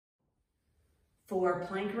For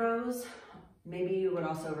plank rows, maybe you would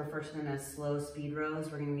also refer to them as slow speed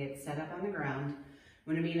rows. We're gonna get set up on the ground.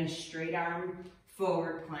 We're gonna be in a straight arm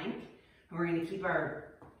forward plank. And we're gonna keep our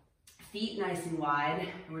feet nice and wide.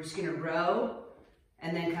 And we're just gonna row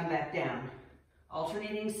and then come back down.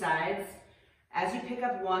 Alternating sides. As you pick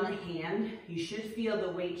up one hand, you should feel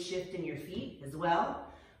the weight shift in your feet as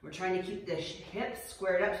well. We're trying to keep the hips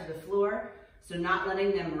squared up to the floor, so not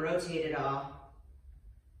letting them rotate at all.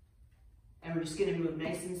 And we're just gonna move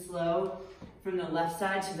nice and slow from the left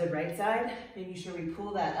side to the right side, making sure we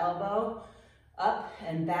pull that elbow up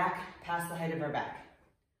and back past the height of our back.